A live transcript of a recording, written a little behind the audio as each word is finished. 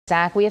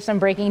Zach, we have some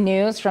breaking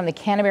news from the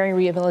Canterbury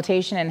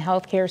Rehabilitation and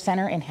Healthcare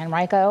Center in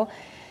Henrico.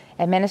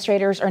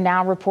 Administrators are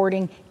now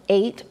reporting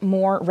 8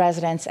 more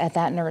residents at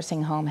that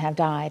nursing home have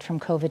died from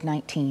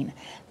COVID-19.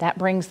 That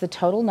brings the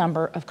total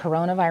number of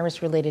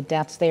coronavirus-related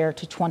deaths there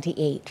to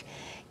 28.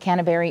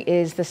 Canterbury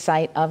is the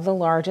site of the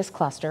largest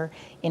cluster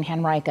in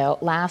Henrico.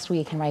 Last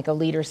week, Henrico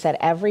leaders said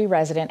every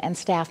resident and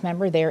staff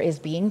member there is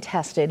being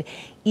tested,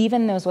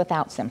 even those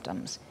without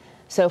symptoms.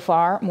 So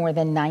far, more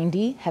than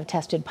 90 have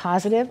tested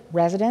positive,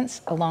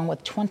 residents along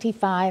with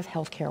 25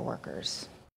 healthcare workers.